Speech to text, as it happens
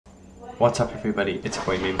What's up, everybody? It's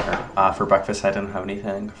Boy Meme here. For breakfast, I didn't have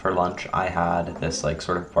anything. For lunch, I had this like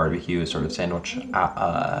sort of barbecue sort of sandwich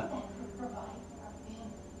at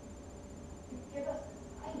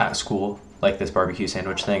school, like this barbecue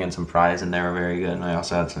sandwich thing, and some fries, and they were very good. And I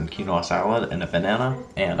also had some quinoa salad and a banana.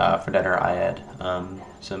 And for dinner, I had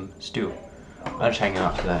some stew. I'm just hanging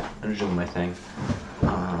out today. I'm just doing my thing.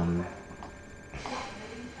 I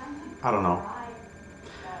don't know.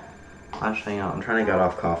 I'm just hanging out. I'm trying to get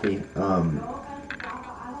off coffee.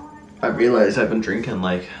 I realized I've been drinking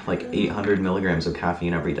like 800 milligrams of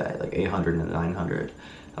caffeine every day, like 800 and 900,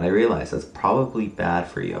 and I realized that's probably bad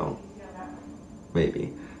for you,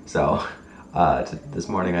 maybe. So this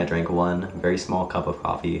morning I drank one very small cup of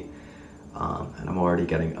coffee, and I'm already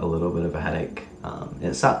getting a little bit of a headache.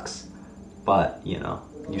 It sucks, but you know,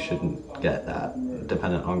 you shouldn't get that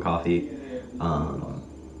dependent on coffee.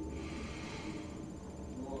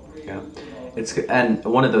 Yeah, it's and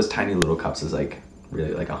one of those tiny little cups is like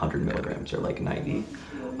really like 100 milligrams or like 90.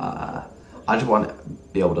 I just want to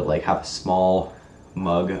be able to like have a small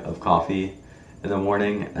mug of coffee in the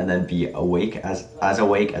morning and then be awake as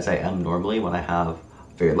awake as I am normally when I have a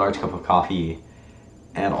very large cup of coffee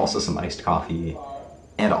and also some iced coffee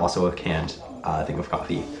and also a canned thing of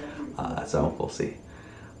coffee. So we'll see.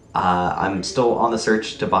 I'm still on the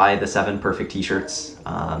search to buy the 7 perfect t-shirts.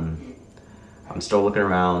 I'm still looking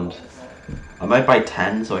around. I might buy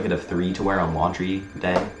 10 so I could have 3 to wear on laundry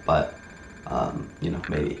day, but you know,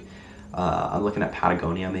 maybe. I'm looking at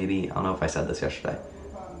Patagonia maybe. I don't know if I said this yesterday.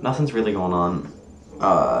 Nothing's really going on.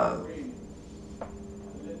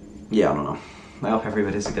 Yeah, I don't know. I hope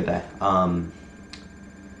everybody has a good day.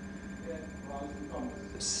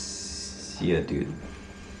 See ya, dude.